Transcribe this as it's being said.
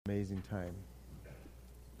Amazing time.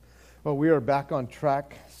 Well, we are back on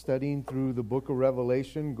track studying through the book of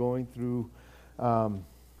Revelation, going through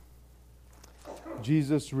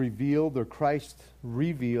Jesus revealed or Christ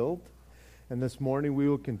revealed. And this morning we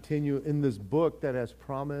will continue in this book that has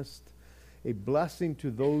promised a blessing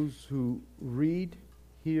to those who read,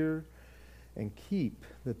 hear, and keep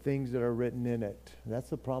the things that are written in it. That's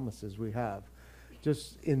the promises we have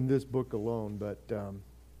just in this book alone. But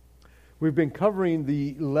we've been covering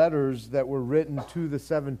the letters that were written to the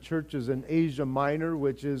 7 churches in Asia Minor,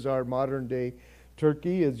 which is our modern-day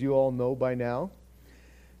Turkey, as you all know by now.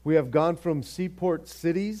 We have gone from seaport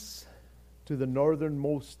cities to the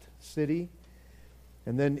northernmost city,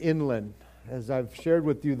 and then inland. As I've shared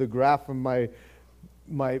with you the graph of my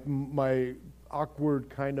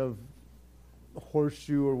awkward kind of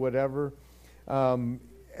horseshoe or whatever,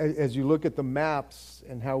 as you look at the maps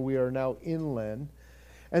and how we are now inland.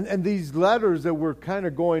 And these letters that we're kind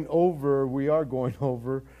of going over,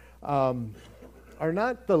 are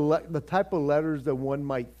not the type of letters that one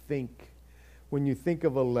might think when you think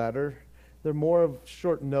of a letter. They're more of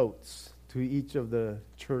short notes to each of the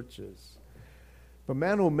churches. But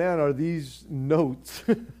man, oh man, are these notes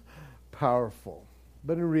powerful.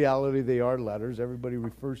 But in reality, they are letters. Everybody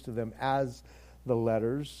refers to them as the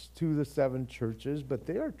letters to the 7 churches, but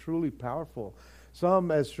they are truly powerful.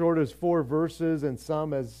 Some as short as 4 verses and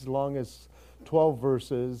some as long as 12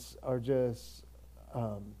 verses are just,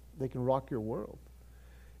 they can rock your world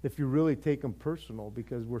if you really take them personal,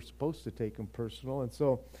 because we're supposed to take them personal. And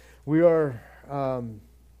so we have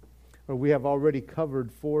already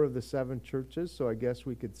covered 4 of the 7 churches, so I guess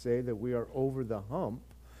we could say that we are over the hump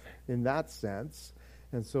in that sense.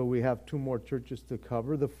 And so we have 2 more churches to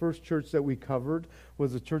cover. The first church that we covered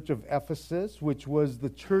was the church of Ephesus, which was the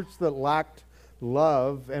church that lacked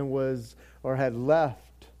love and had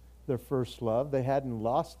left their first love. They hadn't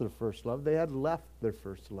lost their first love. They had left their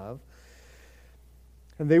first love.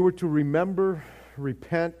 And they were to remember,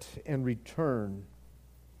 repent, and return.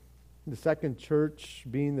 The second church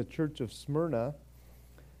being the church of Smyrna.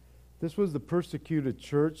 This was the persecuted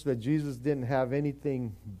church that Jesus didn't have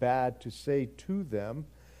anything bad to say to them,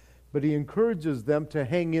 but he encourages them to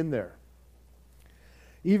hang in there.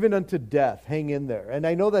 Even unto death, hang in there. And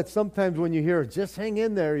I know that sometimes when you hear, just hang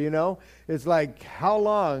in there, it's like, how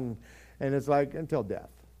long? And it's like, until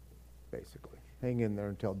death, basically. Hang in there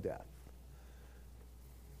until death.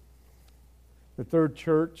 The third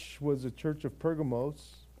church was the church of Pergamos.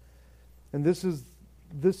 And this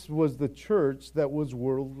was the church that was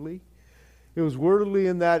worldly. It was worldly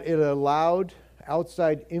in that it allowed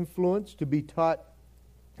outside influence to be taught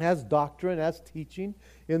as doctrine, as teaching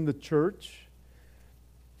in the church.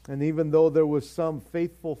 And even though there was some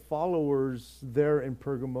faithful followers there in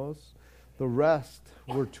Pergamos, the rest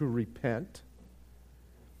were to repent.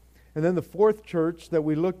 And then the fourth church that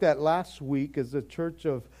we looked at last week is the church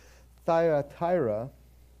of Thyatira.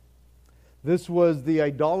 This was the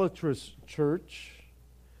idolatrous church.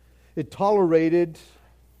 It tolerated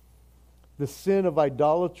the sin of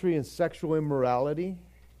idolatry and sexual immorality.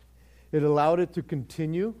 It allowed it to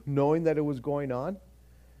continue, knowing that it was going on.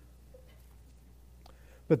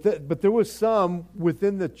 But there was some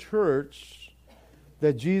within the church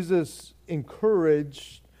that Jesus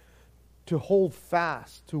encouraged to hold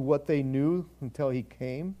fast to what they knew until he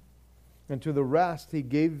came. And to the rest, he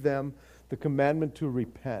gave them the commandment to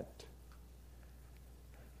repent.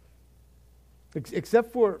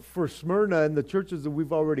 Except for Smyrna and the churches that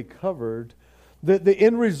we've already covered, the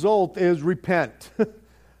end result is repent.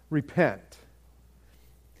 Repent.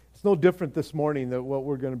 It's no different this morning than what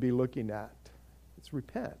we're going to be looking at. It's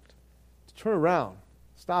repent. It's turn around.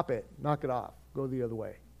 Stop it. Knock it off. Go the other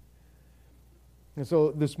way. And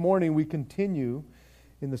so this morning we continue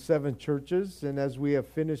in the 7 churches. And as we have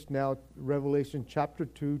finished now Revelation chapter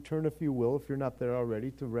 2, turn if you will, if you're not there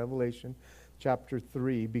already, to Revelation chapter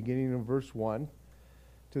 3, beginning in verse 1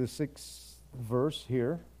 to the 6th verse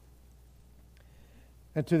here.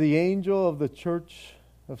 And to the angel of the church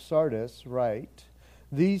of Sardis write,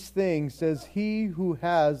 these things says he who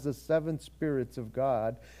has the 7 spirits of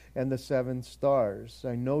God and the 7 stars.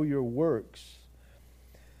 I know your works,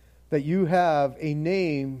 that you have a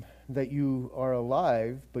name, that you are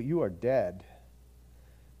alive, but you are dead.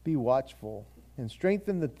 Be watchful and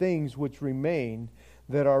strengthen the things which remain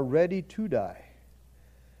that are ready to die.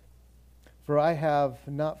 For I have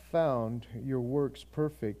not found your works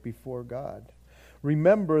perfect before God.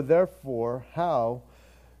 Remember, therefore, how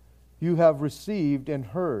you have received and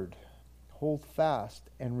heard. Hold fast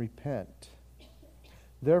and repent.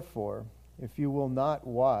 Therefore, if you will not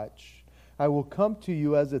watch, I will come to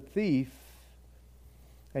you as a thief,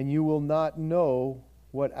 and you will not know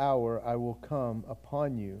what hour I will come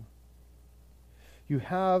upon you. You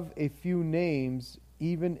have a few names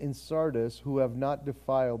even in Sardis who have not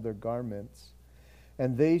defiled their garments,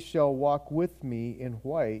 and they shall walk with me in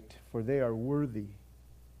white, for they are worthy.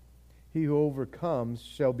 He who overcomes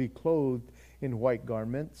shall be clothed in white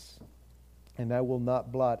garments, and I will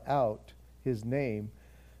not blot out his name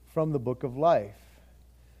from the book of life,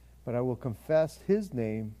 but I will confess his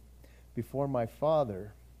name before my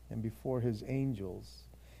Father and before his angels.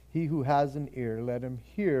 He who has an ear, let him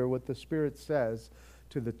hear what the Spirit says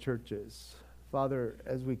to the churches. Father,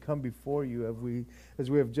 as we come before you, as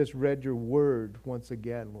we have just read your word once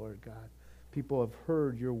again, Lord God, people have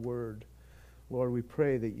heard your word. Lord, we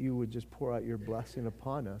pray that you would just pour out your blessing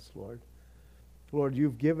upon us, Lord. Lord,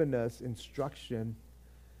 you've given us instruction.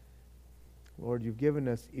 Lord, you've given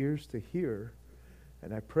us ears to hear.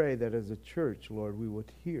 And I pray that as a church, Lord, we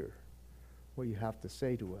would hear what you have to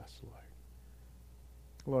say to us, Lord.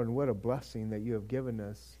 Lord, and what a blessing that you have given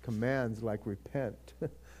us commands like repent,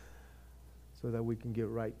 so that we can get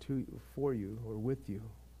right to you, for you, or with you.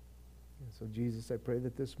 And so, Jesus, I pray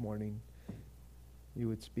that this morning you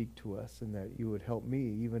would speak to us and that you would help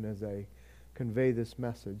me, even as I convey this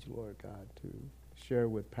message, Lord God, to share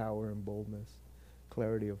with power and boldness,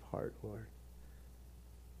 clarity of heart, Lord.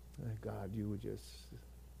 And God, you would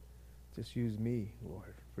just use me,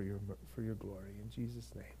 Lord, for your glory. In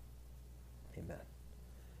Jesus' name, amen.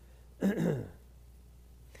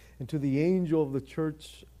 And to the angel of the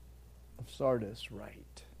church of Sardis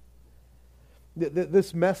write.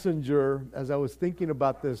 This messenger, as I was thinking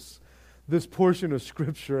about this portion of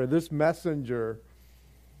Scripture, this messenger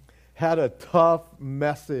had a tough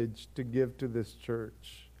message to give to this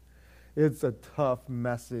church. It's a tough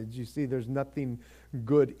message. You see, there's nothing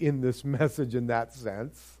good in this message in that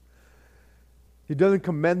sense. He doesn't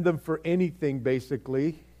commend them for anything,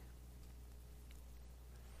 basically.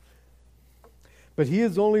 But he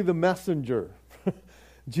is only the messenger.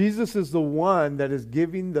 Jesus is the one that is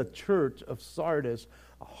giving the church of Sardis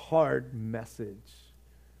a hard message.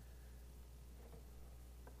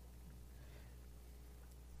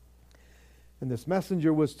 And this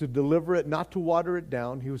messenger was to deliver it, not to water it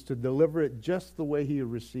down. He was to deliver it just the way he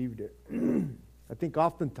received it. I think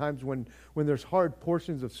oftentimes when there's hard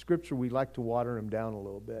portions of Scripture, we like to water them down a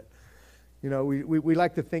little bit. You know, we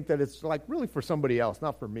like to think that it's like really for somebody else,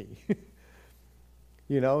 not for me.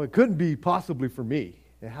 You know, it couldn't be possibly for me.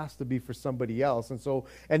 It has to be for somebody else.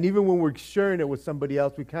 And even when we're sharing it with somebody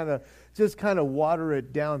else, we kind of water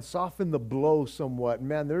it down, soften the blow somewhat.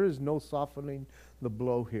 Man, there is no softening the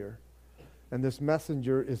blow here. And this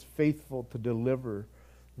messenger is faithful to deliver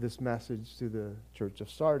this message to the church of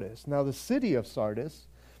Sardis. Now, the city of Sardis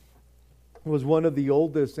was one of the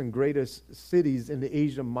oldest and greatest cities in the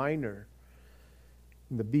Asia Minor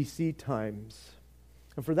in the BC times.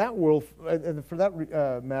 And for that world, and for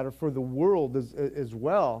that matter, for the world as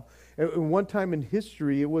well. At one time in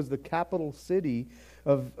history, it was the capital city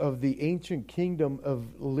of the ancient kingdom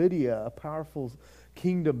of Lydia, a powerful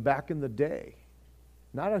kingdom back in the day.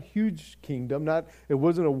 Not a huge kingdom. It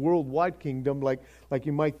wasn't a worldwide kingdom like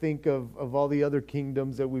you might think of all the other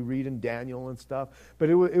kingdoms that we read in Daniel and stuff. But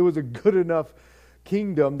it was a good enough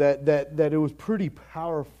kingdom that it was pretty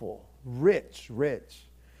powerful, rich.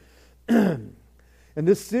 And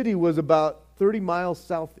this city was about 30 miles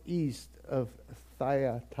southeast of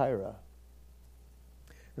Thyatira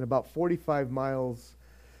and about 45 miles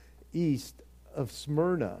east of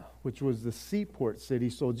Smyrna, which was the seaport city.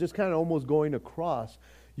 So just kind of almost going across,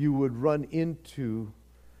 you would run into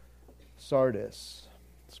Sardis.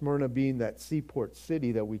 Smyrna being that seaport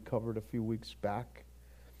city that we covered a few weeks back.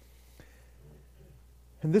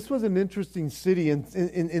 And this was an interesting city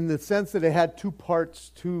in the sense that it had two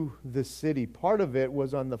parts to the city. Part of it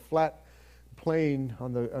was on the flat plain,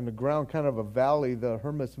 on the ground, kind of a valley, the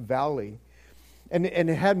Hermus Valley. And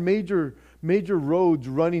it had major roads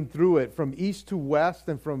running through it from east to west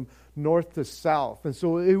and from north to south. And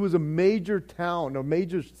so it was a major town, a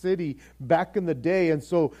major city back in the day. And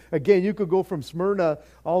so, again, you could go from Smyrna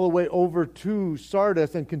all the way over to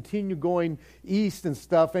Sardis and continue going east and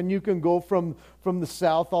stuff. And you can go from the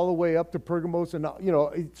south all the way up to Pergamos. And,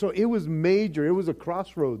 so it was major. It was a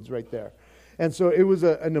crossroads right there. And so it was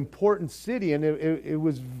an important city, and it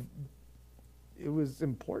was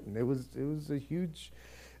important. It was a huge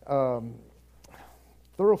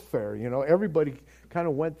thoroughfare. Everybody kind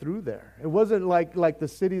of went through there. It wasn't like the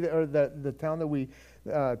city or the town that we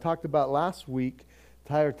talked about last week,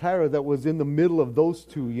 Thyatira, that was in the middle of those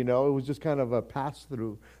two. It was just kind of a pass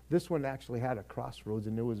through. This one actually had a crossroads,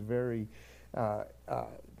 and it was very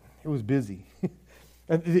it was busy.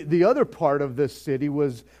 And the other part of this city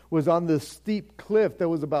was on this steep cliff that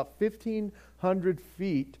was about 1,500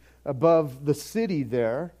 feet above the city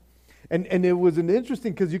there. And it was an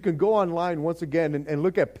interesting, because you can go online once again and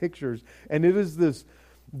look at pictures, and it is this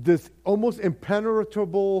almost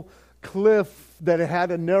impenetrable cliff that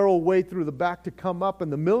had a narrow way through the back to come up,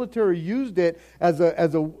 and the military used it as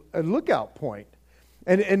a lookout point.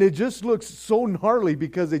 And it just looks so gnarly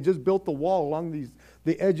because they just built the wall along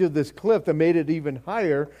the edge of this cliff that made it even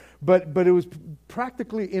higher, but it was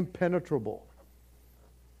practically impenetrable.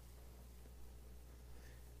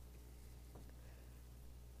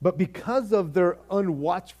 But because of their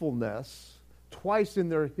unwatchfulness, twice in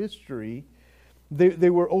their history, they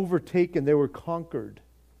were overtaken, they were conquered.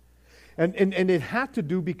 And it had to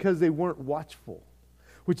do because they weren't watchful,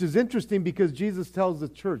 which is interesting because Jesus tells the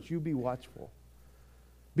church, you be watchful.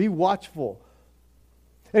 Be watchful.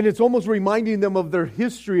 And it's almost reminding them of their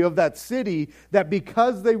history of that city, that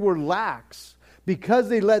because they were lax, because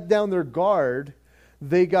they let down their guard,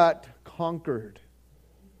 they got conquered.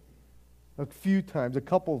 A few times, a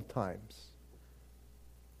couple of times.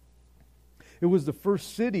 It was the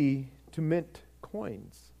first city to mint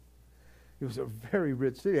coins. It was a very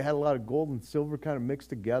rich city. It had a lot of gold and silver kind of mixed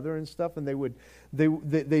together and stuff, and they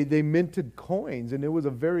minted coins, and it was a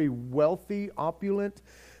very wealthy, opulent,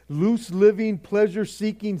 loose-living,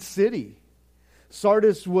 pleasure-seeking city.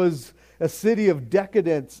 Sardis was a city of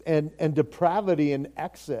decadence and depravity and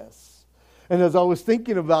excess. And as I was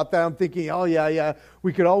thinking about that, I'm thinking, oh, yeah,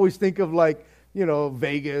 we could always think of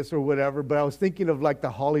Vegas or whatever, but I was thinking of the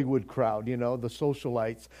Hollywood crowd, the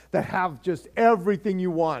socialites that have just everything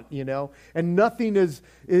you want, and nothing is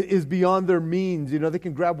beyond their means. They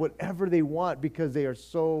can grab whatever they want because they are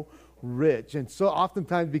so rich. And so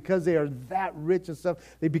oftentimes because they are that rich and stuff,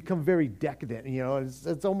 they become very decadent,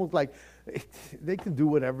 It's almost like they can do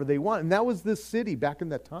whatever they want. And that was this city back in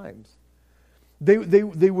that times. They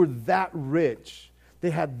were that rich. They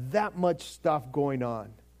had that much stuff going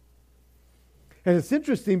on. And it's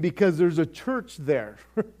interesting because there's a church there.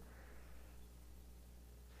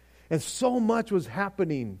 And so much was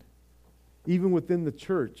happening, even within the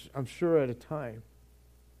church, I'm sure at a time.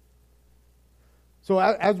 So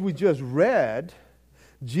as we just read,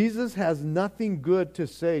 Jesus has nothing good to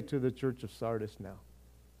say to the church of Sardis now.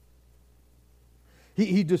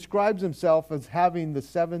 He describes himself as having the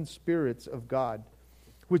 7 spirits of God,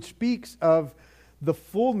 which speaks of the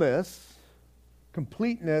fullness,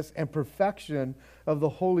 completeness, and perfection of the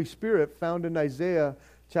Holy Spirit found in Isaiah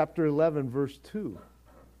chapter 11, verse 2,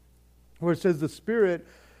 where it says, the Spirit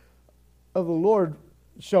of the Lord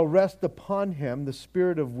shall rest upon him, the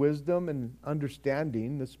Spirit of wisdom and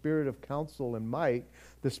understanding, the Spirit of counsel and might,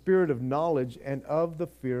 the Spirit of knowledge and of the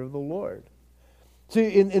fear of the Lord. See,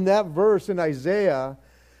 in that verse in Isaiah,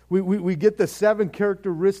 we get the 7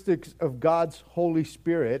 characteristics of God's Holy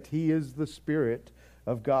Spirit. He is the Spirit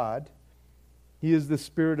of God. He is the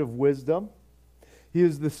Spirit of wisdom. He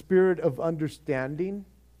is the Spirit of understanding,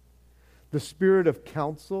 the Spirit of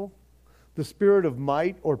counsel, the Spirit of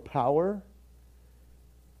might or power,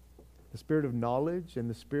 the Spirit of knowledge, and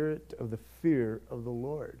the Spirit of the fear of the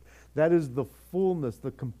Lord. That is the fullness,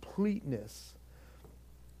 the completeness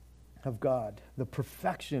of God, the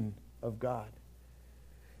perfection of God.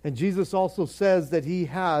 And Jesus also says that he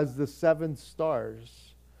has the 7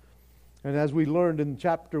 stars. And as we learned in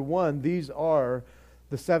chapter 1, these are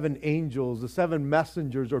the 7 angels, the 7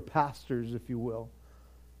 messengers or pastors, if you will,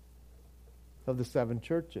 of the 7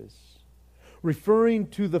 churches, referring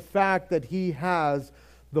to the fact that he has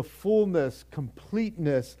the fullness,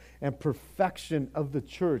 completeness, and perfection of the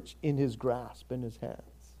church in his grasp, in his hands.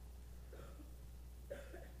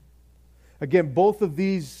 Again, both of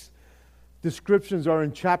these descriptions are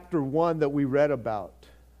in chapter 1 that we read about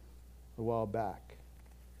a while back.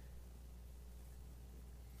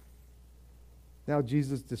 Now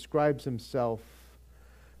Jesus describes himself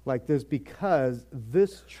like this because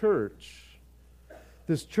this church's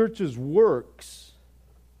works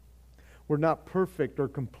were not perfect or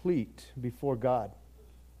complete before God.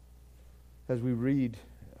 As we read,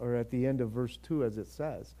 or at the end of verse 2 as it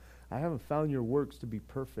says, I haven't found your works to be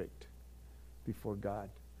perfect before God.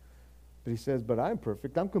 But he says, but I'm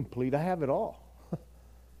perfect, I'm complete, I have it all.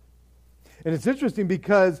 And it's interesting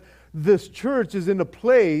because this church is in a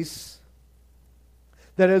place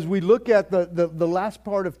that as we look at the last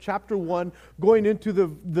part of chapter 1, going into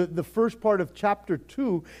the first part of chapter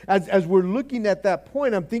 2, as we're looking at that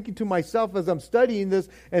point, I'm thinking to myself as I'm studying this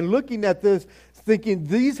and looking at this, thinking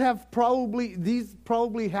these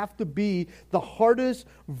probably have to be the hardest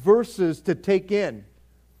verses to take in.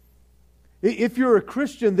 If you're a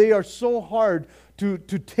Christian, they are so hard to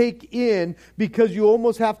take in because you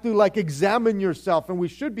almost have to like examine yourself, and we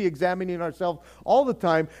should be examining ourselves all the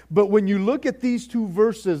time. But when you look at these two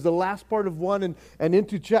verses, the last part of 1 and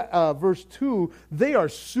into verse 2, they are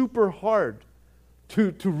super hard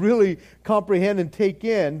to really comprehend and take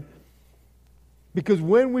in. Because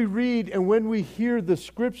when we read and when we hear the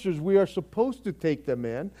Scriptures, we are supposed to take them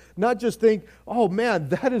in. Not just think, oh man,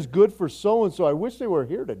 that is good for so-and-so. I wish they were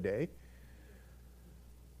here today.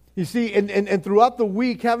 You see, and throughout the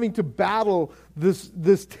week, having to battle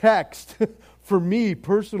this text for me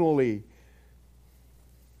personally,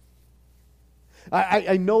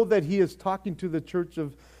 I know that he is talking to the church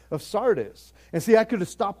of Sardis. And see, I could have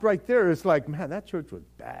stopped right there. It's like, man, that church was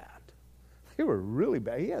bad. They were really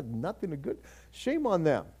bad. He had nothing to good. Shame on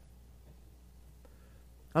them.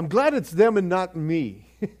 I'm glad it's them and not me.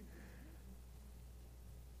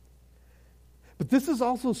 But this is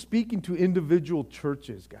also speaking to individual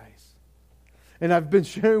churches, guys. And I've been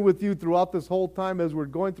sharing with you throughout this whole time as we're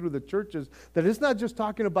going through the churches that it's not just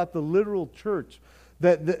talking about the literal church,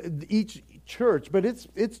 that each church, but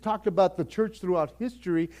it's talked about the church throughout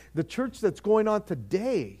history, the church that's going on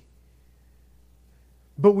today.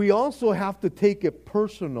 But we also have to take it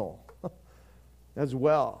personal as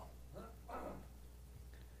well.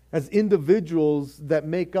 As individuals that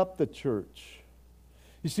make up the church.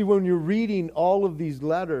 You see, when you're reading all of these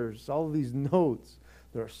letters, all of these notes,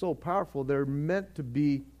 they're so powerful. They're meant to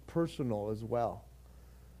be personal as well.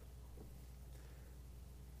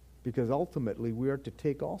 Because ultimately, we are to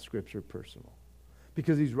take all Scripture personal.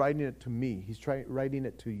 Because he's writing it to me. He's writing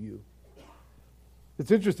it to you.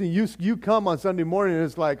 It's interesting. You come on Sunday morning and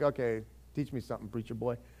it's like, okay, teach me something, preacher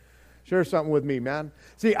boy. Share something with me, man.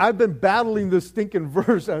 See, I've been battling this stinking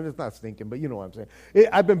verse. I mean, it's not stinking, but you know what I'm saying.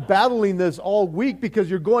 I've been battling this all week because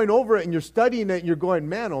you're going over it and you're studying it and you're going,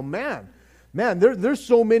 man, oh man. Man, there's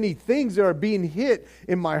so many things that are being hit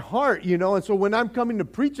in my heart, you know. And so when I'm coming to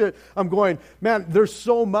preach it, I'm going, man, there's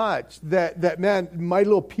so much that man, my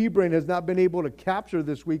little pea brain has not been able to capture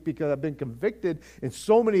this week because I've been convicted in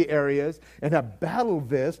so many areas and I've battled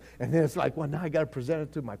this. And then it's like, well, now I got to present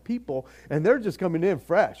it to my people. And they're just coming in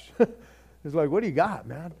fresh. It's like, what do you got,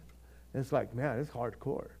 man? And it's like, man, it's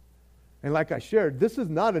hardcore. And like I shared, this is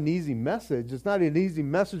not an easy message. It's not an easy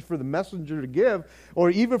message for the messenger to give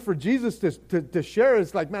or even for Jesus to share.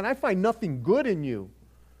 It's like, man, I find nothing good in you.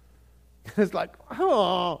 It's like,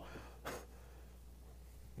 oh,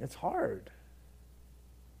 it's hard.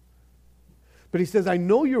 But he says, I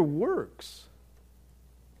know your works.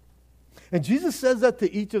 And Jesus says that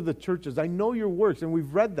to each of the churches. I know your works. And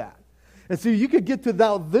we've read that. And so you could get to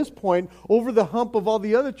this point over the hump of all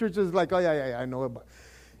the other churches like, oh, yeah, I know about.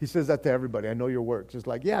 He says that to everybody. I know your works. It's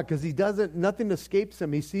like, yeah, because nothing escapes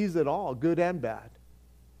him. He sees it all, good and bad.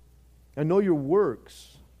 I know your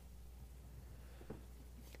works.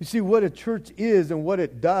 You see, what a church is and what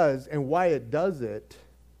it does and why it does it,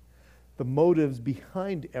 the motives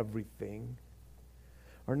behind everything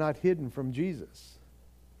are not hidden from Jesus.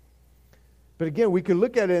 But again, we can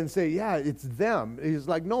look at it and say, yeah, it's them. He's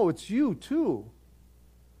like, no, it's you too.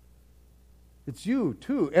 It's you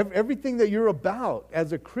too. Everything that you're about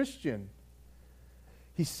as a Christian,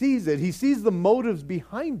 he sees it. He sees the motives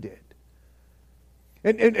behind it.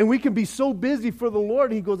 And we can be so busy for the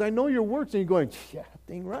Lord. He goes, I know your works. And you're going, yeah,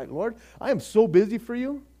 dang right, Lord. I am so busy for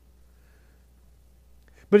you.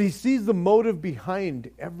 But he sees the motive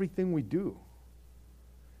behind everything we do.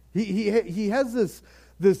 He has this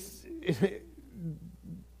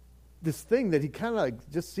thing that he kind of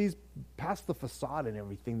like just sees past the facade and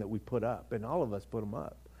everything that we put up, and all of us put them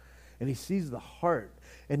up. And he sees the heart,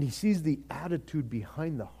 and he sees the attitude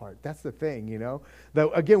behind the heart. That's the thing, you know. That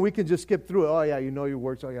again, we can just skip through it. Oh yeah, you know your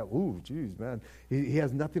works. Oh yeah, ooh, geez, man. He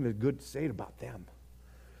has nothing good to say about them.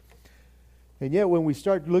 And yet, when we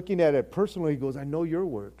start looking at it personally, he goes, "I know your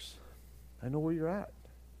works. I know where you're at."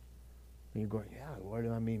 And you're going, "Yeah, Lord.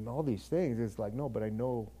 I mean, all these things." It's like, no, but I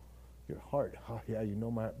know your heart. Oh yeah, you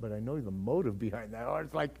know but I know the motive behind that. Oh,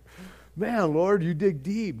 it's like, man, Lord, you dig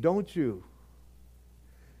deep, don't you?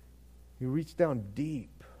 You reach down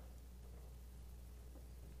deep.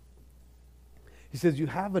 He says, you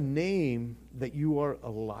have a name that you are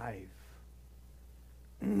alive.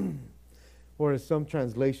 Or as some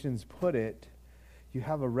translations put it, you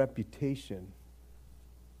have a reputation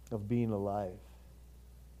of being alive.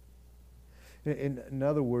 In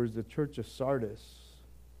other words, the church of Sardis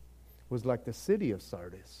was like the city of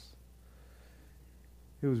Sardis.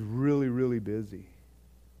 It was really, really busy.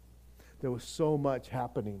 There was so much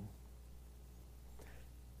happening.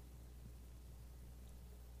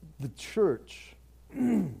 The church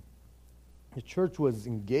The church was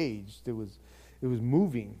engaged. It was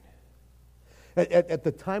moving. At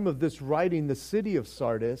the time of this writing, the city of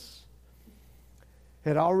Sardis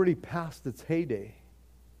had already passed its heyday.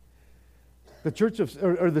 The church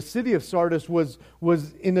or the city of Sardis was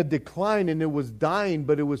in a decline, and it was dying,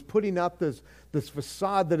 but it was putting out this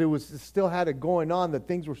facade that it still had it going on, that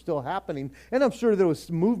things were still happening. And I'm sure there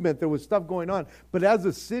was movement, there was stuff going on. But as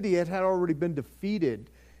a city, it had already been defeated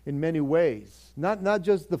in many ways. Not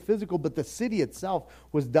just the physical, but the city itself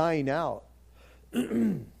was dying out.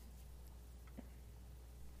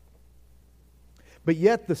 But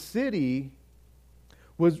yet the city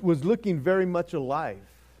was looking very much alive.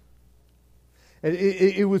 And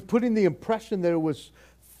it was putting the impression that it was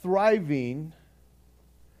thriving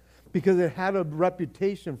because it had a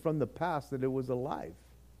reputation from the past that it was alive.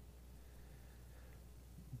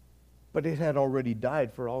 But it had already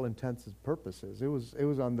died for all intents and purposes. It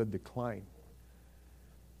was on the decline.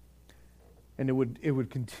 And it would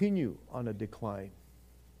continue on a decline,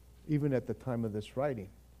 even at the time of this writing.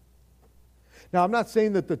 Now, I'm not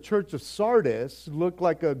saying that the church of Sardis looked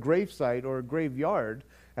like a gravesite or a graveyard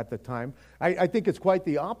at the time. I think it's quite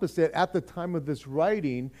the opposite. At the time of this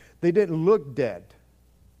writing, they didn't look dead.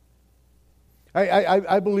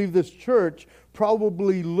 I believe this church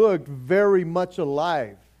probably looked very much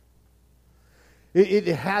alive.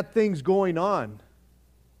 It had things going on.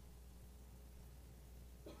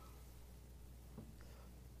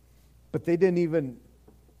 But they didn't even,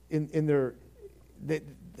 they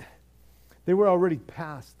were already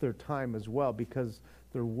past their time as well, because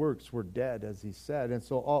their works were dead, as he said. And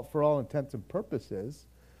so for all intents and purposes,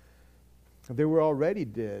 they were already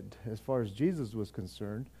dead as far as Jesus was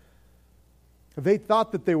concerned. They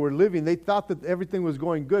thought that they were living. They thought that everything was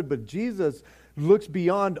going good. But Jesus looks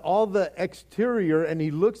beyond all the exterior, and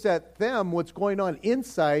he looks at them, what's going on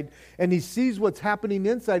inside, and he sees what's happening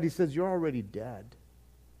inside. He says, you're already dead.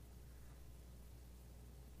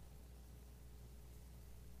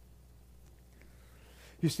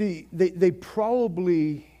 You see, they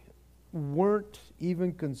probably weren't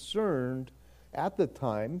even concerned at the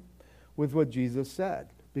time with what Jesus said,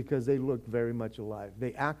 because they looked very much alive.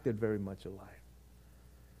 They acted very much alive.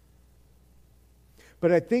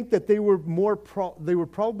 But I think that they were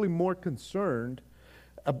probably more concerned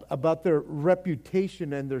about their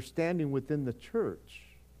reputation and their standing within the church.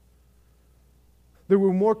 They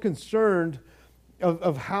were more concerned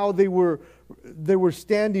of how they were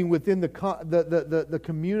standing within the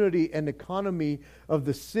community and economy of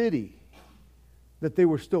the city, that they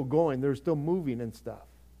were still going, they were still moving and stuff.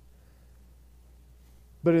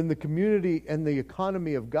 But in the community and the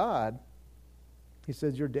economy of God, he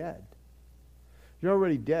says, you're dead. You're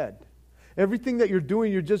already dead. Everything that you're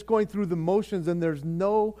doing, you're just going through the motions, and there's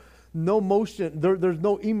no motion, there's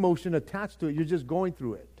no emotion attached to it. You're just going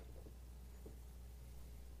through it.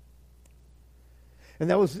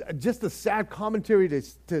 And that was just a sad commentary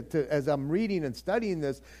to as I'm reading and studying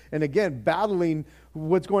this, and again, battling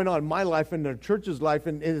what's going on in my life and the church's life,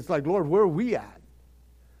 and it's like, Lord, where are we at?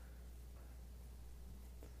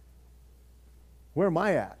 Where am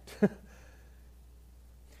I at?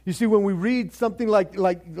 You see, when we read something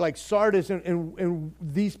like Sardis and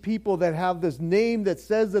these people that have this name that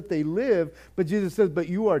says that they live, but Jesus says, but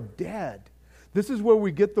you are dead. This is where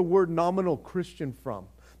we get the word nominal Christian from.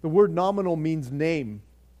 The word nominal means name.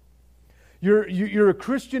 You're a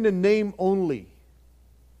Christian in name only.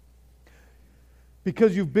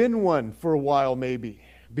 Because you've been one for a while maybe.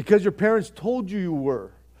 Because your parents told you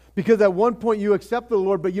were. Because at one point you accept the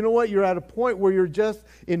Lord, but you know what? You're at a point where you're just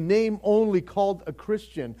in name only called a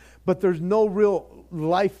Christian. But there's no real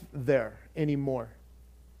life there anymore.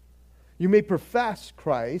 You may profess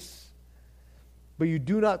Christ, but you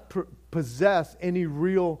do not possess any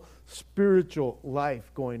real spiritual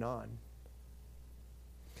life going on.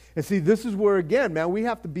 And see, this is where, again, man, we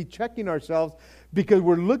have to be checking ourselves, because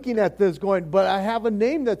we're looking at this going, but I have a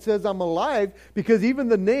name that says I'm alive, because even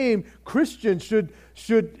the name Christian should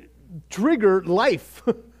trigger life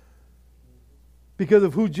because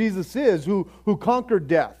of who Jesus is, who conquered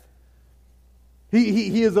death.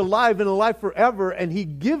 He is alive and alive forever, and he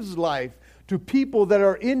gives life to people that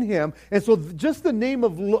are in him. And so just the name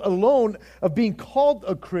alone of being called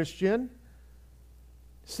a Christian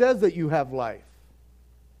says that you have life.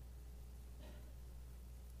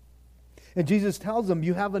 And Jesus tells them,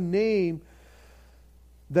 you have a name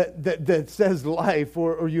that says life,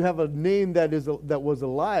 or you have a name that was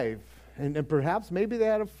alive. And perhaps maybe they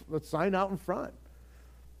had a sign out in front.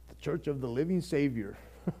 The Church of the Living Savior.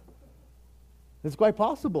 It's quite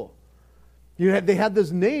possible. They had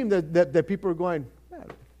this name that people are going, yeah,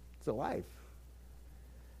 it's alive.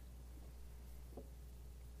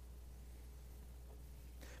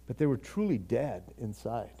 but they were truly dead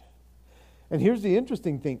inside. And here's the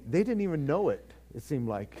interesting thing. They didn't even know it seemed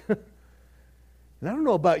like. And I don't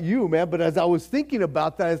know about you, man, but as I was thinking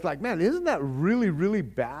about that, it's like, man, isn't that really, really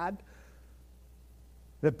bad?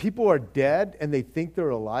 That people are dead and they think they're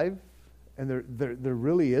alive, and there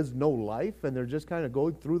really is no life, and they're just kind of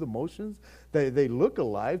going through the motions. They look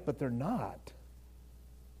alive, but they're not.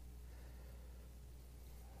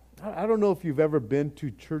 I don't know if you've ever been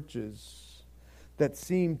to churches that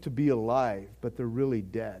seem to be alive, but they're really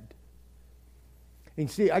dead. And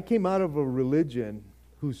you see, I came out of a religion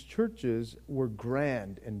whose churches were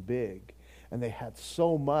grand and big, and they had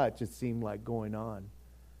so much, it seemed like, going on.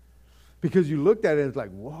 Because you looked at it, it's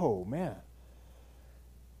like, whoa, man.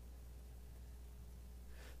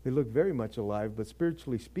 They look very much alive, but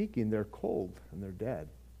spiritually speaking, they're cold and they're dead.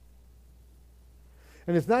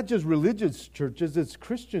 And it's not just religious churches, it's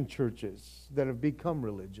Christian churches that have become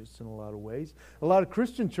religious in a lot of ways. A lot of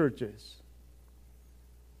Christian churches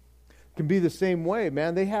can be the same way,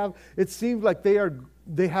 man. It seems like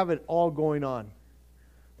they have it all going on.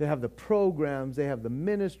 They have the programs, they have the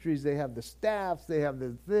ministries, they have the staffs, they have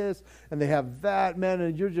this, and they have that, man,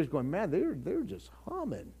 and you're just going, man, they're just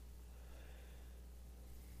humming.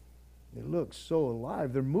 It looks so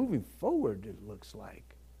alive. They're moving forward, it looks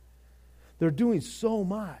like. They're doing so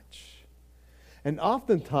much. And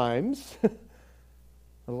oftentimes,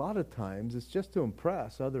 a lot of times, it's just to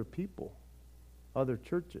impress other people, other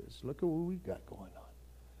churches. Look at what we've got going on.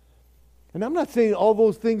 And I'm not saying all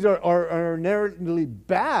those things are inherently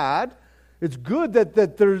bad. It's good that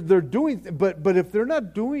they're doing, but if they're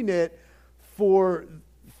not doing it for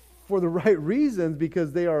the right reasons,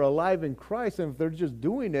 because they are alive in Christ, and if they're just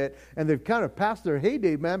doing it and they've kind of passed their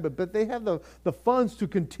heyday, man, but they have the funds to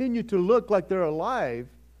continue to look like they're alive,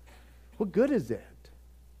 what good is it?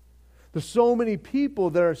 There's so many people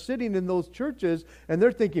that are sitting in those churches and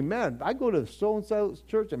they're thinking, man, I go to so-and-so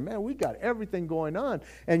church and man, we got everything going on.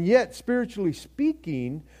 And yet, spiritually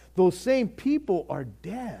speaking, those same people are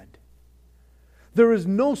dead. There is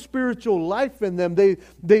no spiritual life in them.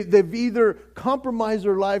 They've either compromised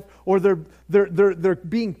their life, or they're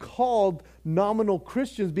being called nominal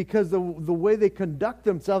Christians because the way they conduct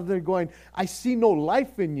themselves, they're going, I see no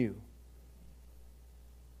life in you.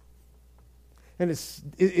 And it's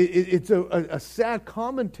a sad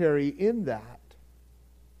commentary in that.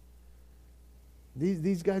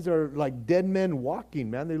 These guys are like dead men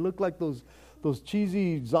walking, man. They look like those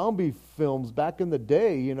cheesy zombie films back in the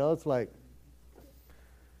day, you know. It's like,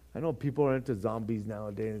 I know people are into zombies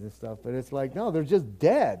nowadays and stuff, but it's like, no, they're just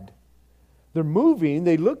dead. They're moving,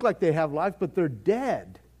 they look like they have life, but they're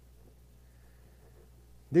dead.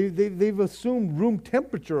 They've assumed room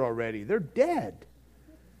temperature already. They're dead.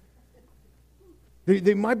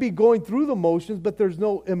 They might be going through the motions, but there's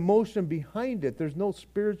no emotion behind it. There's no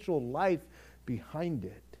spiritual life behind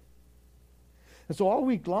it. And so all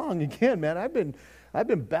week long, again, man, I've been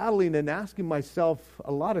battling and asking myself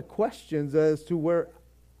a lot of questions as to where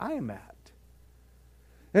I am at.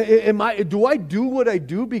 Do I do what I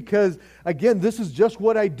do because, again, this is just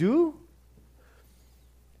what I do?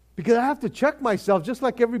 Because I have to check myself just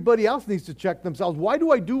like everybody else needs to check themselves. Why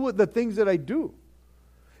do I do the things that I do?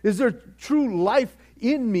 Is there true life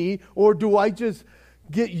in me, or do I just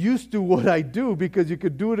get used to what I do because you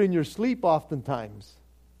could do it in your sleep oftentimes?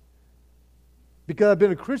 Because I've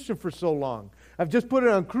been a Christian for so long. I've just put it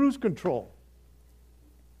on cruise control.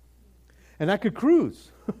 And I could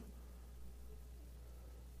cruise.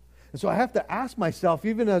 And so I have to ask myself,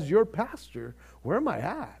 even as your pastor, where am I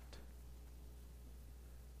at?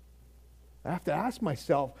 I have to ask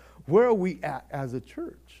myself, where are we at as a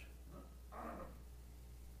church?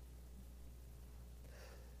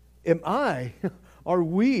 Are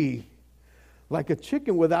we like a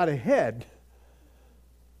chicken without a head,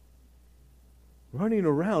 running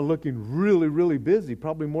around looking really, really busy,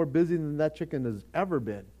 probably more busy than that chicken has ever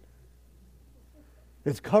been?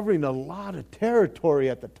 It's covering a lot of territory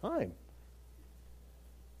at the time.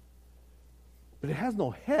 But it has no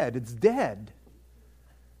head. It's dead.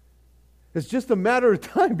 It's just a matter of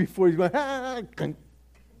time before he's going,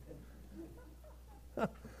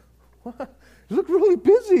 what? It looked really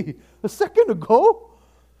busy a second ago.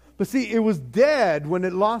 But see, it was dead when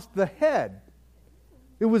it lost the head.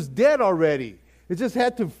 It was dead already. It just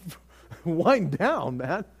had to wind down,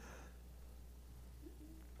 man.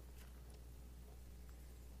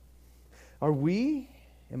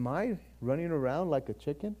 Am I running around like a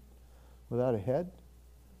chicken without a head?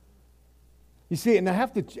 You see, and I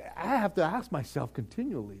have to ask myself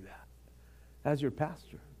continually that as your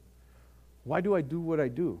pastor. Why do I do what I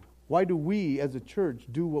do? Why do we as a church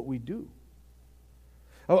do what we do?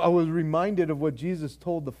 I was reminded of what Jesus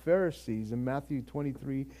told the Pharisees in Matthew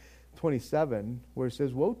 23:27, where it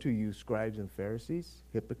says, "Woe to you, scribes and Pharisees,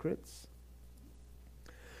 hypocrites!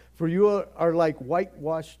 For you are like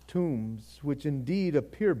whitewashed tombs, which indeed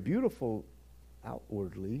appear beautiful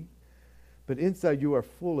outwardly, but inside you are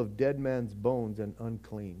full of dead man's bones and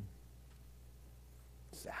unclean."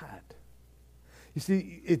 Sad. You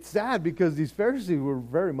see, it's sad because these Pharisees were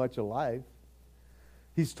very much alive.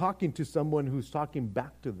 He's talking to someone who's talking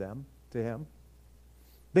back to him.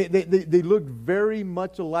 They looked very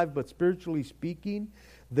much alive, but spiritually speaking,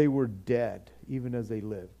 they were dead, even as they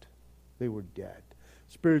lived. They were dead,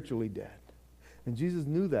 spiritually dead. And Jesus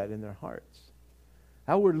knew that in their hearts.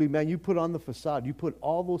 Outwardly, man, you put on the facade, you put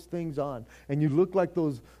all those things on, and you look like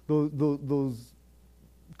those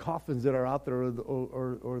coffins that are out there,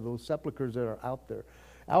 or those sepulchres that are out there.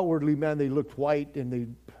 Outwardly, man, they looked white,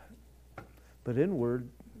 but inward,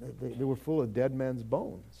 they were full of dead man's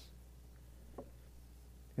bones.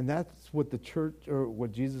 And that's what the church, or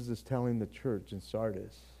what Jesus is telling the church in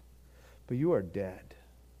Sardis. But you are dead.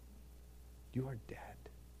 You are dead.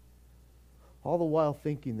 All the while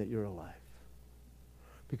thinking that you're alive.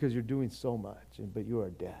 Because you're doing so much, but you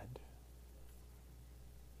are dead.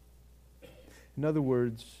 In other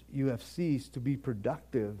words, you have ceased to be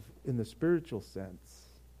productive in the spiritual sense.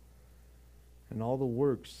 And all the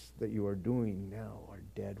works that you are doing now are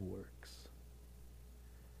dead works.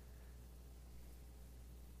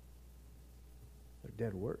 They're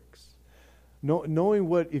dead works. Knowing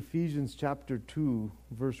what Ephesians chapter 2,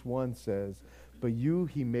 verse 1 says, "But you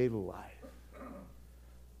he made alive,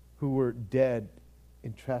 who were dead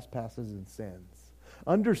in trespasses and sins."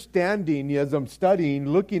 Understanding, as I'm studying,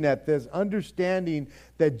 looking at this, understanding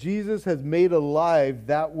that Jesus has made alive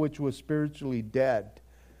that which was spiritually dead.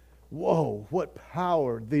 Whoa, what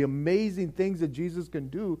power. The amazing things that Jesus can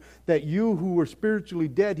do, that you who were spiritually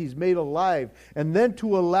dead, he's made alive. And then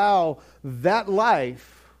to allow that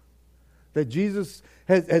life that Jesus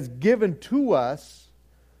has given to us,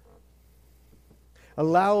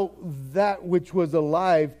 allow that which was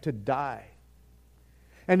alive to die.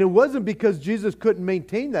 And it wasn't because Jesus couldn't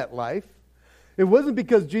maintain that life. It wasn't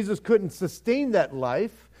because Jesus couldn't sustain that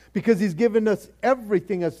life. Because he's given us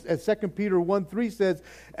everything, as 2 Peter 1:3 says,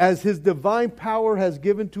 "As his divine power has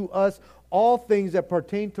given to us all things that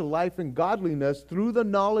pertain to life and godliness through the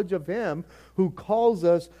knowledge of him who calls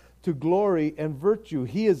us to glory and virtue."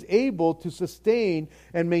 He is able to sustain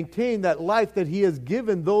and maintain that life that he has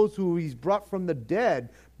given those who he's brought from the dead,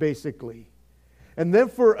 basically. And then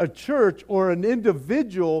for a church or an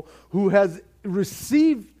individual who has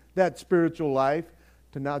received that spiritual life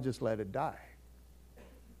to now just let it die.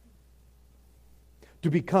 To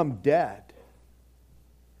become dead.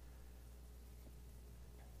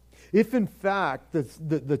 If in fact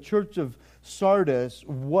the church of Sardis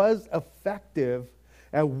was effective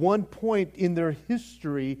at one point in their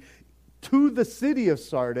history to the city of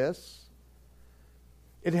Sardis,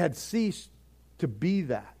 it had ceased to be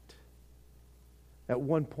that at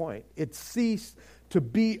one point. It ceased to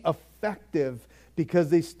be effective because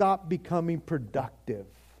they stopped becoming productive.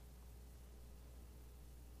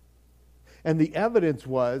 And the evidence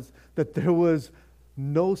was that there was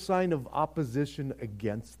no sign of opposition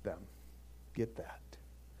against them. Get that.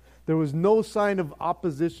 There was no sign of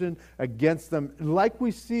opposition against them. Like we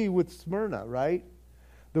see with Smyrna, right?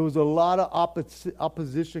 There was a lot of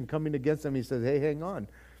opposition coming against them. He says, "Hey, hang on."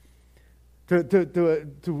 To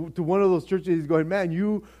one of those churches, he's going, "Man,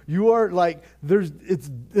 you are like,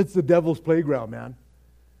 it's the devil's playground, man.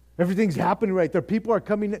 Everything's happening right there. People are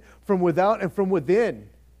coming from without and from within.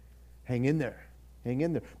 Hang in there. Hang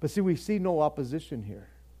in there." But see, we see no opposition here.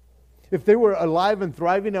 If they were alive and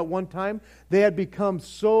thriving at one time, they had become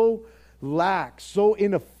so lax, so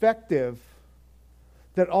ineffective,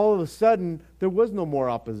 that all of a sudden there was no more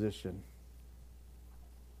opposition.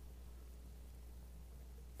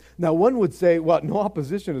 Now, one would say, well, no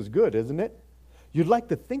opposition is good, isn't it? You'd like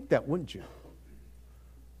to think that, wouldn't you?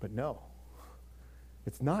 But no,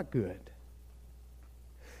 it's not good.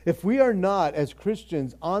 If we are not, as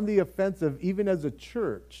Christians, on the offensive, even as a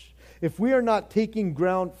church, if we are not taking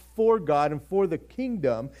ground for God and for the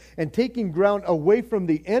kingdom and taking ground away from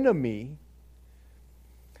the enemy,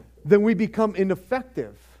 then we become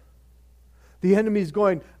ineffective. The enemy's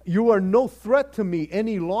going, "You are no threat to me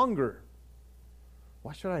any longer.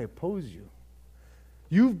 Why should I oppose you?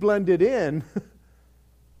 You've blended in."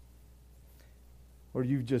 Or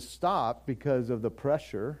you've just stopped because of the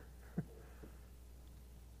pressure.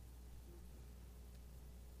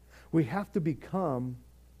 We have to become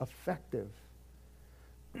effective.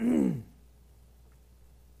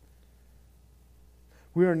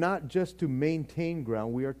 We are not just to maintain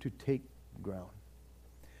ground, we are to take ground.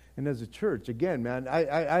 And as a church, again, man,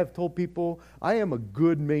 I have told people I am a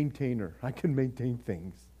good maintainer. I can maintain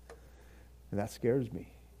things. And that scares me.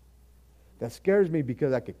 That scares me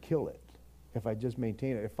because I could kill it if I just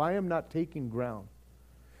maintain it. If I am not taking ground,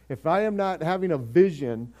 if I am not having a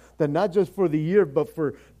vision that not just for the year, but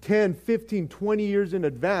for 10, 15, 20 years in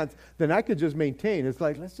advance, then I could just maintain. It's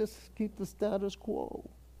like, let's just keep the status quo.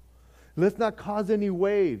 Let's not cause any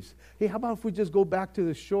waves. Hey, how about if we just go back to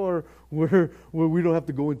the shore where we don't have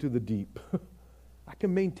to go into the deep? I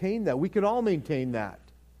can maintain that. We can all maintain that.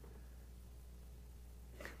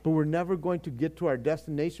 But we're never going to get to our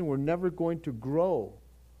destination. We're never going to grow.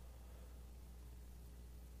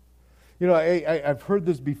 You know, I've heard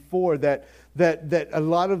this before, that a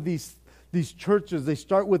lot of these churches, they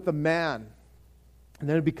start with a man, and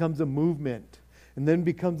then it becomes a movement, and then it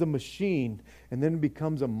becomes a machine, and then it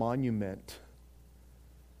becomes a monument.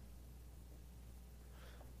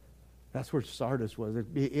 That's where Sardis was.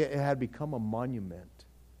 It had become a monument.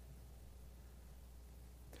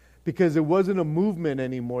 Because it wasn't a movement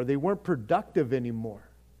anymore. They weren't productive anymore.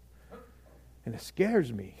 And it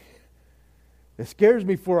scares me. It scares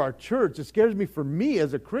me for our church. It scares me for me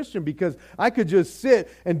as a Christian, because I could just sit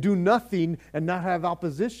and do nothing and not have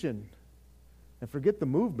opposition. And forget the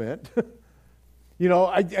movement. You know,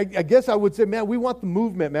 I guess I would say, man, we want the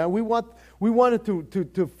movement, man. We want it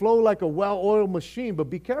to flow like a well-oiled machine,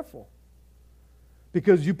 but be careful.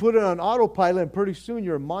 Because you put it on autopilot and pretty soon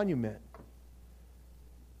you're a monument.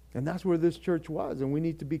 And that's where this church was, and we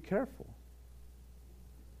need to be careful.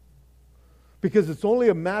 Because it's only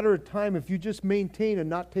a matter of time, if you just maintain and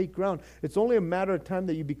not take ground, it's only a matter of time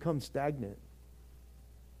that you become stagnant.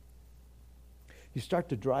 You start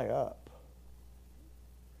to dry up.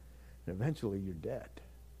 And eventually you're dead.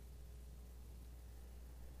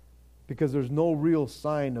 Because there's no real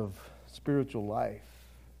sign of spiritual life.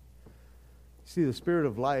 See, the Spirit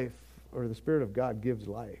of life, or the Spirit of God, gives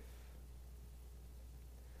life.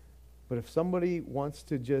 But if somebody wants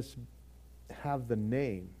to just have the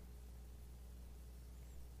name,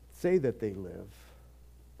 say that they live,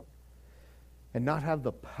 and not have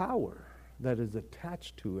the power that is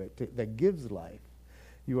attached to it, that gives life,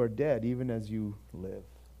 you are dead even as you live.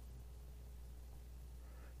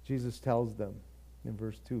 Jesus tells them in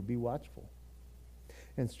verse 2, be watchful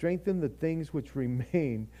and strengthen the things which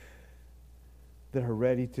remain that are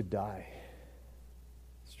ready to die.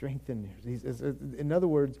 Strengthen. In other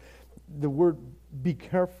words, the word be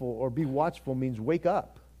careful or be watchful means wake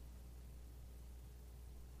up.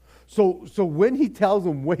 So when he tells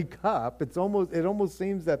them wake up, it almost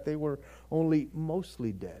seems that they were only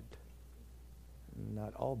mostly dead,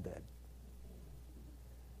 not all dead.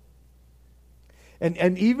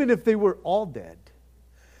 And even if they were all dead,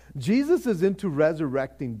 Jesus is into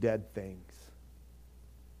resurrecting dead things.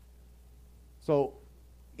 So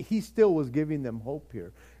he still was giving them hope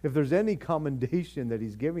here. If there's any commendation that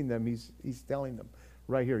he's giving them, he's telling them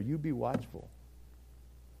right here, you be watchful.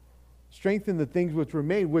 Strengthen the things which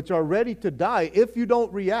remain, which are ready to die. If you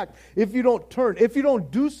don't react, if you don't turn, if you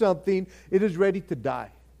don't do something, it is ready to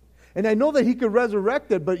die. And I know that he could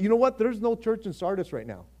resurrect it, but you know what? There's no church in Sardis right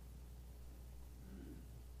now.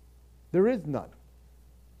 There is none.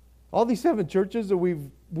 All these 7 churches that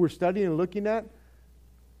we're studying and looking at,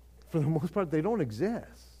 for the most part, they don't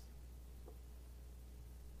exist.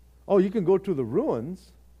 Oh, you can go to the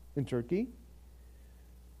ruins in Turkey,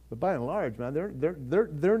 but by and large, man,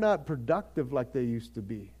 they're not productive like they used to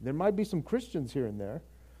be. There might be some Christians here and there.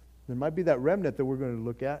 There might be that remnant that we're going to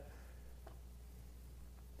look at,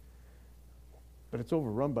 but it's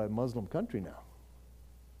overrun by a Muslim country now.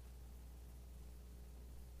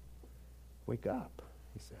 Wake up,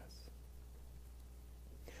 he says.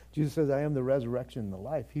 Jesus says, I am the resurrection and the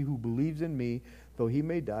life. He who believes in me, though he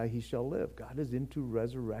may die, he shall live. God is into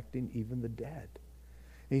resurrecting even the dead.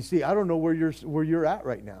 And you see, I don't know where you're at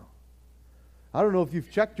right now. I don't know if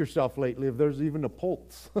you've checked yourself lately, if there's even a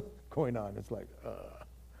pulse going on. It's like,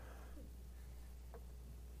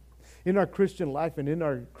 In our Christian life and in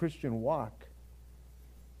our Christian walk,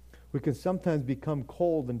 we can sometimes become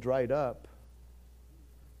cold and dried up,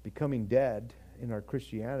 becoming dead in our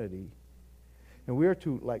Christianity. And we are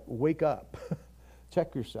to wake up,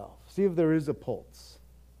 check yourself, see if there is a pulse,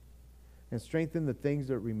 and strengthen the things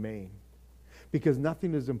that remain. Because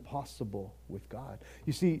nothing is impossible with God.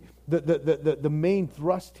 You see, the main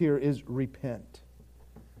thrust here is repent.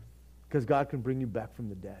 Because God can bring you back from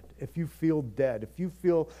the dead. If you feel dead, if you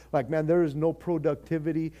feel like, man, there is no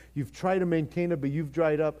productivity, you've tried to maintain it, but you've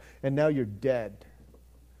dried up, and now you're dead.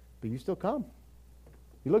 But you still come.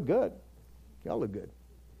 You look good. Y'all look good.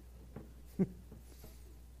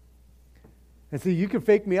 And see, you can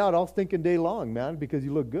fake me out all stinking day long, man, because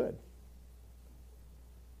you look good.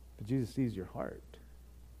 But Jesus sees your heart.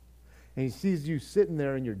 And he sees you sitting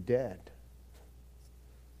there and you're dead.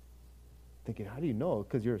 Thinking, how do you know?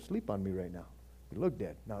 Because you're asleep on me right now. You look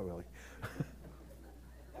dead. Not really.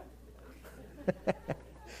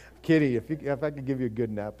 Kitty, if I could give you a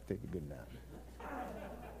good nap, take a good nap.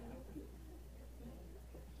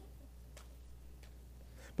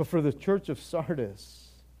 But for the church of Sardis,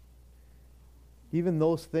 even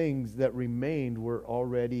those things that remained were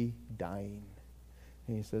already dying.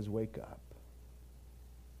 And he says, wake up.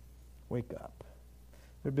 Wake up.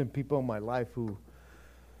 There have been people in my life who,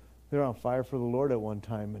 they're on fire for the Lord at one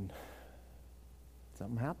time, and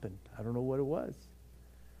something happened. I don't know what it was.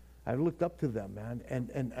 I looked up to them, man,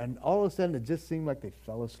 and all of a sudden it just seemed like they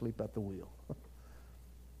fell asleep at the wheel.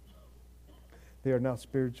 They are now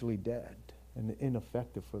spiritually dead and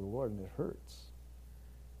ineffective for the Lord, and it hurts.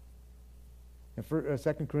 And for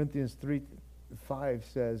 2 Corinthians 3:5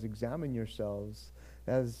 says, examine yourselves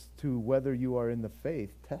as to whether you are in the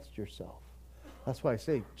faith. Test yourself. That's why I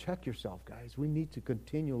say, check yourself, guys. We need to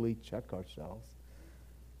continually check ourselves.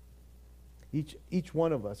 Each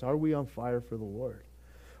one of us, are we on fire for the Lord?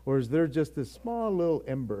 Or is there just this small little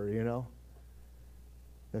ember,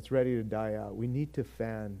 that's ready to die out? We need to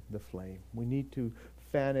fan the flame. We need to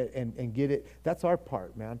fan it and get it. That's our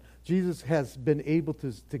part, man. Jesus has been able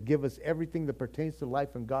to give us everything that pertains to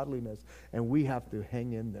life and godliness, and we have to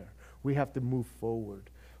hang in there. We have to move forward.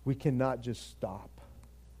 We cannot just stop.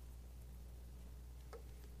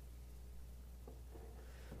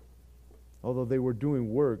 Although they were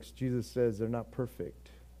doing works, Jesus says they're not perfect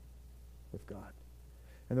with God.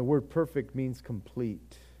 And the word perfect means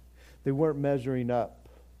complete. They weren't measuring up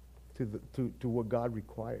to what God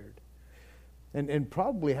required. And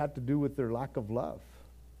probably had to do with their lack of love.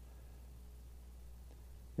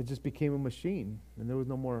 It just became a machine, and there was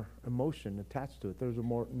no more emotion attached to it. There was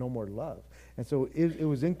no more love. And so it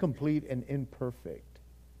was incomplete and imperfect.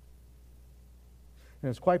 And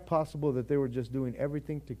it's quite possible that they were just doing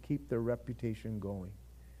everything to keep their reputation going.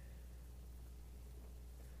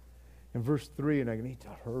 In verse 3, and I need to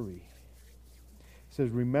hurry, it says,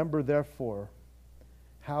 remember therefore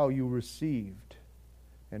how you received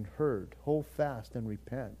and heard. Hold fast and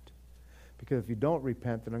repent. Because if you don't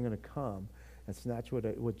repent, then I'm going to come and snatch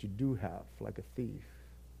what you do have like a thief.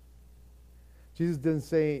 Jesus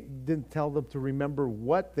didn't tell them to remember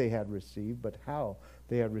what they had received, but how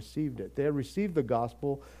they had received it. They had received the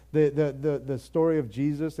gospel, the story of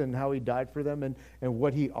Jesus and how he died for them and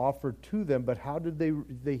what he offered to them. But how did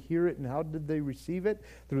they hear it and how did they receive it?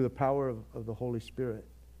 Through the power of the Holy Spirit.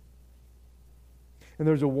 And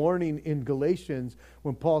there's a warning in Galatians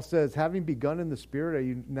when Paul says, having begun in the Spirit, are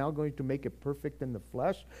you now going to make it perfect in the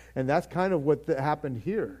flesh? And that's kind of what happened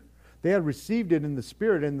here. They had received it in the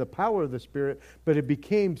Spirit and the power of the Spirit, but it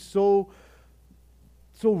became so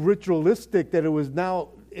ritualistic that it was now,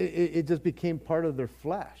 it just became part of their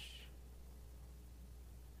flesh.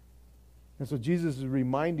 And so Jesus is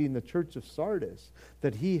reminding the church of Sardis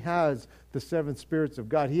that he has the seven spirits of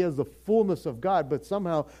God. He has the fullness of God, but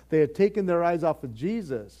somehow they had taken their eyes off of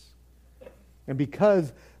Jesus. And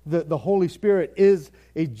because the Holy Spirit is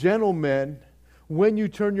a gentleman, when you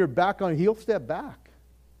turn your back on him, he'll step back.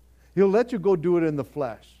 He'll let you go do it in the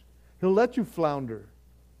flesh. He'll let you flounder.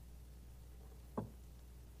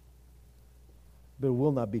 But it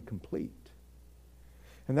will not be complete.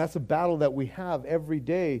 And that's a battle that we have every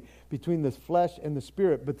day between the flesh and the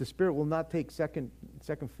Spirit. But the Spirit will not take second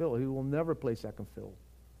fiddle. He will never play second fiddle.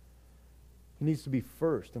 He needs to be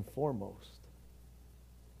first and foremost.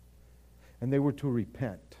 And they were to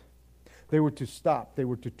repent. They were to stop. They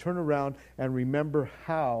were to turn around and remember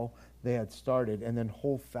how they had started and then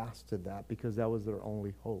hold fast to that because that was their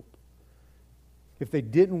only hope. If they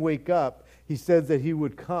didn't wake up, he says that he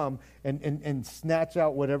would come and snatch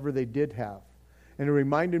out whatever they did have. And it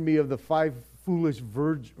reminded me of the 5 foolish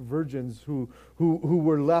virgins who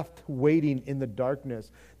were left waiting in the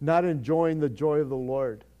darkness, not enjoying the joy of the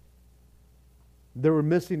Lord. They were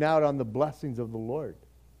missing out on the blessings of the Lord.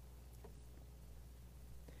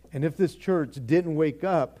 And if this church didn't wake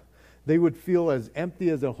up, they would feel as empty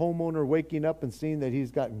as a homeowner waking up and seeing that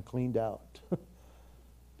he's gotten cleaned out.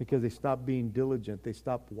 Because they stopped being diligent. They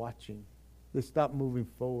stopped watching. They stopped moving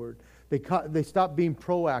forward. They stopped being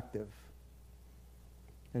proactive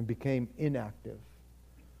and became inactive.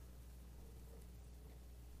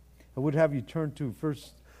 I would have you turn to 1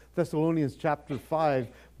 Thessalonians chapter 5,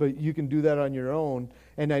 but you can do that on your own.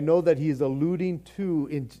 And I know that he's alluding to,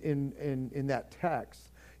 in that text,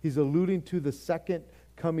 he's alluding to the second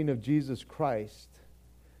coming of Jesus Christ.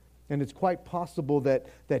 And it's quite possible that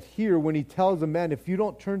here, when he tells a man, if you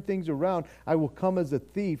don't turn things around, I will come as a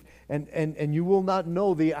thief, and you will not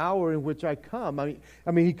know the hour in which I come. I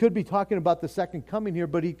mean, he could be talking about the second coming here,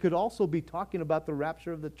 but he could also be talking about the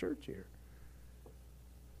rapture of the church here.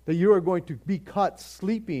 That you are going to be caught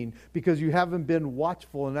sleeping because you haven't been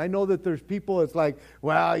watchful. And I know that there's people, it's like,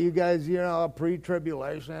 well, you guys,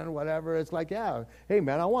 pre-tribulation, whatever. It's like, yeah, hey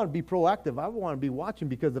man, I want to be proactive. I want to be watching,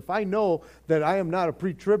 because if I know that I am not a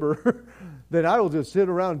pre-tribber, then I will just sit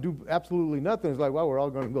around and do absolutely nothing. It's like, well, we're all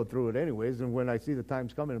going to go through it anyways. And when I see the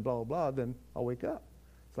time's coming and blah, blah, blah, then I'll wake up.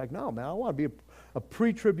 It's like, no, man, I want to be a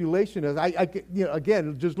pre-tribulationist.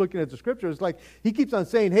 Again, just looking at the scripture, it's like he keeps on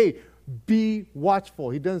saying, hey, be watchful.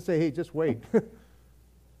 He doesn't say, hey, just wait.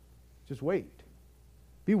 Just wait.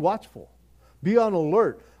 Be watchful. Be on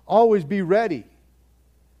alert. Always be ready,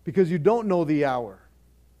 because you don't know the hour.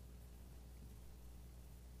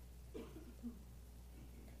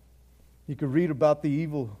 You could read about the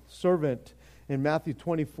evil servant in Matthew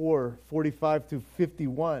 24, 45 to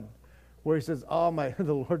 51, where he says,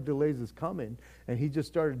 the Lord delays his coming. And he just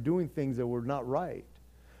started doing things that were not right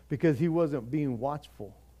because he wasn't being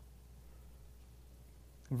watchful.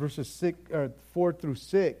 Verses 4 through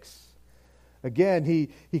 6, again,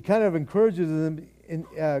 he kind of encourages them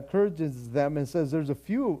and says there's a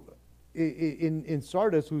few in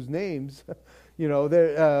Sardis whose names,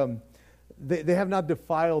 they have not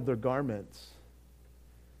defiled their garments.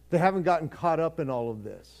 They haven't gotten caught up in all of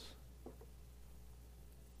this.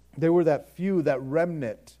 They were that few, that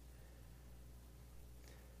remnant.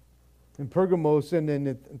 In Pergamos and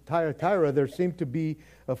in Thyatira, there seemed to be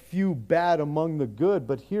a few bad among the good,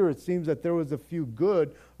 but here it seems that there was a few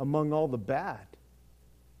good among all the bad.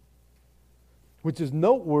 Which is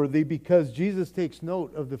noteworthy because Jesus takes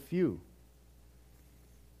note of the few.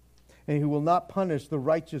 And he will not punish the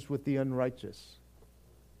righteous with the unrighteous.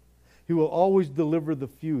 He will always deliver the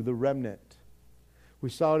few, the remnant.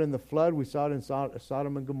 We saw it in the flood, we saw it in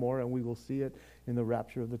Sodom and Gomorrah, and we will see it in the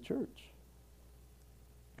rapture of the church.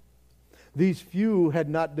 These few had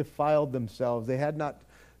not defiled themselves. They had not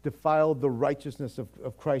defiled the righteousness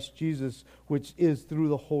of Christ Jesus, which is through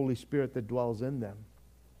the Holy Spirit that dwells in them.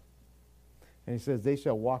 And he says, they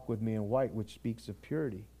shall walk with me in white, which speaks of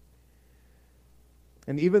purity.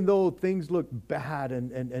 And even though things look bad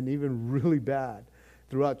and even really bad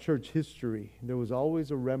throughout church history, there was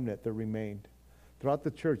always a remnant that remained. Throughout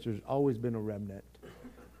the church, there's always been a remnant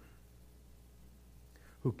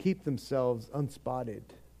who keep themselves unspotted.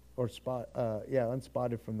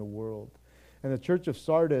 Unspotted from the world. And the church of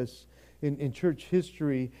Sardis in church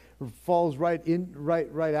history falls right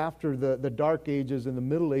after the Dark Ages and the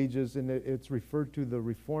Middle Ages, and it's referred to the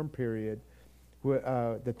Reform period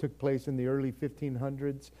that took place in the early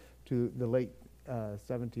 1500s to the late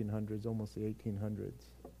 1700s, almost the 1800s.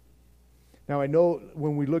 Now I know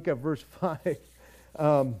when we look at verse 5,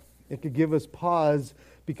 it could give us pause,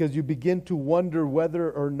 because you begin to wonder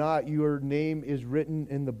whether or not your name is written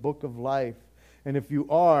in the book of life. And if you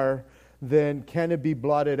are, then can it be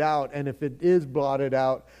blotted out? And if it is blotted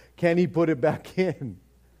out, can he put it back in?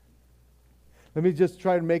 Let me just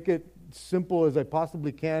try to make it simple as I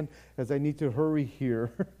possibly can, as I need to hurry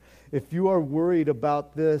here. If you are worried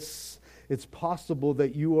about this, it's possible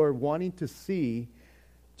that you are wanting to see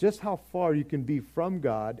just how far you can be from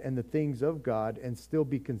God and the things of God and still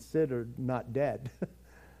be considered not dead.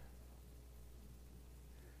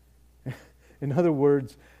 In other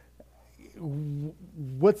words,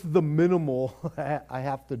 what's the minimal I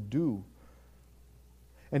have to do?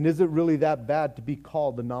 And is it really that bad to be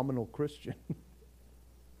called a nominal Christian?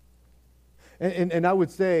 and I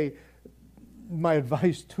would say, my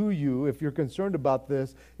advice to you, if you're concerned about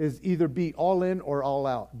this, is either be all in or all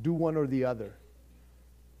out. Do one or the other.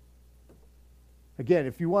 Again,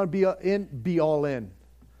 if you want to be in, be all in.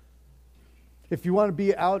 If you want to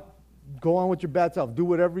be out, go on with your bad self. Do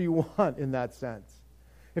whatever you want in that sense.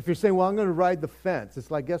 If you're saying, well, I'm going to ride the fence,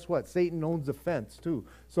 it's like, guess what? Satan owns the fence too.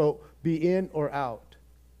 So be in or out.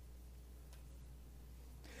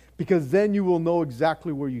 Because then you will know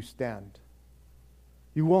exactly where you stand.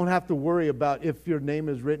 You won't have to worry about if your name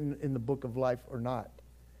is written in the book of life or not.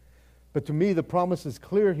 But to me, the promise is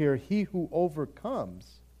clear here. He who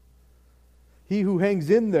overcomes, he who hangs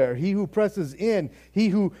in there, he who presses in, he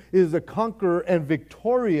who is a conqueror and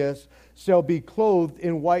victorious shall be clothed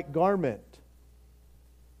in white garment.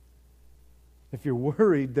 If you're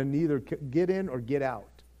worried, then either get in or get out.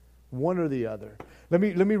 One or the other. Let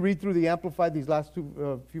me read through the Amplified, these last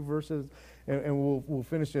few verses, and we'll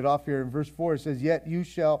finish it off here. In verse 4 it says, Yet you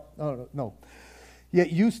still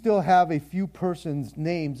have a few persons'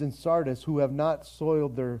 names in Sardis who have not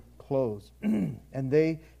soiled their clothes. And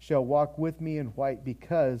they shall walk with me in white,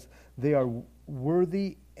 because they are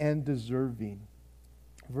worthy and deserving.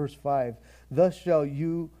 Verse 5, thus shall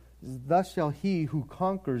he who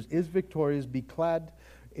conquers, is victorious, be clad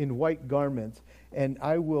in white garments, and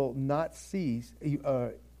I will not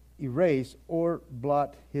erase or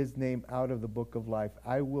blot his name out of the book of life.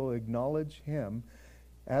 I will acknowledge him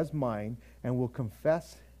as mine, and will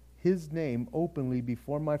confess his name openly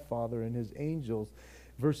before my Father and his angels.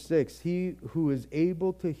 Verse 6, he who is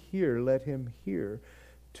able to hear, let him hear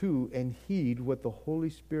too, and heed what the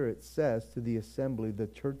Holy Spirit says to the assembly, the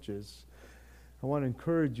churches. I want to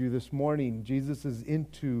encourage you this morning. Jesus is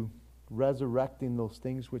into resurrecting those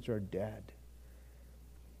things which are dead.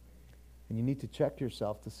 And you need to check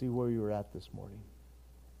yourself to see where you were at this morning.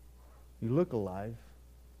 You look alive,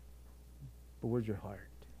 but where's your heart?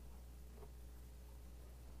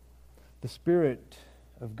 The Spirit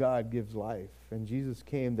of God gives life, and Jesus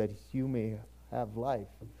came that you may have life,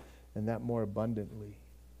 and that more abundantly.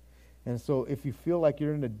 And so if you feel like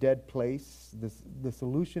you're in a dead place, the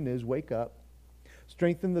solution is wake up,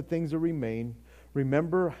 strengthen the things that remain,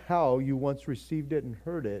 remember how you once received it and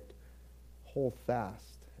heard it, hold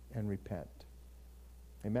fast and repent.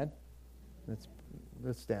 Amen? Let's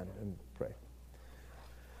stand and pray.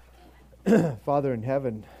 Father in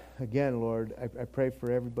heaven, again, Lord, I pray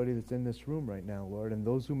for everybody that's in this room right now, Lord, and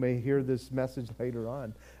those who may hear this message later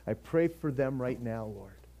on. I pray for them right now,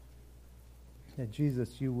 Lord. That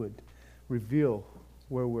Jesus, you would reveal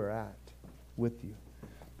where we're at with you.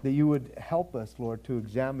 That you would help us, Lord, to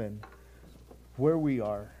examine where we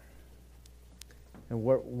are and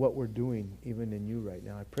what we're doing even in you right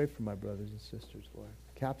now. I pray for my brothers and sisters, Lord.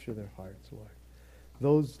 Capture their hearts, Lord.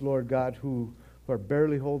 Those, Lord God, who are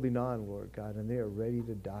barely holding on, Lord God, and they are ready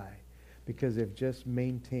to die because they've just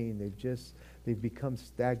maintained, they've become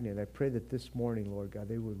stagnant. I pray that this morning, Lord God,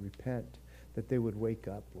 they would repent, that they would wake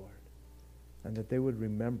up, Lord, and that they would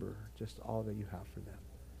remember just all that you have for them.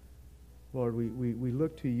 Lord, we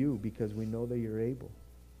look to you because we know that you're able.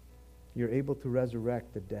 You're able to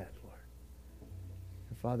resurrect the dead, Lord.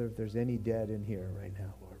 And Father, if there's any dead in here right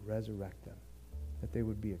now, Lord, resurrect them, that they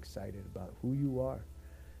would be excited about who you are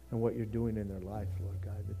and what you're doing in their life, Lord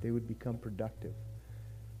God, that they would become productive.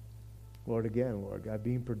 Lord, again, Lord God,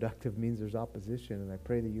 being productive means there's opposition, and I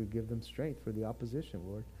pray that you would give them strength for the opposition,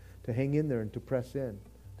 Lord, to hang in there and to press in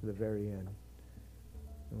to the very end.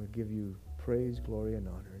 And we give you praise, glory, and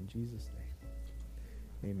honor in Jesus'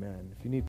 name. Amen. If you need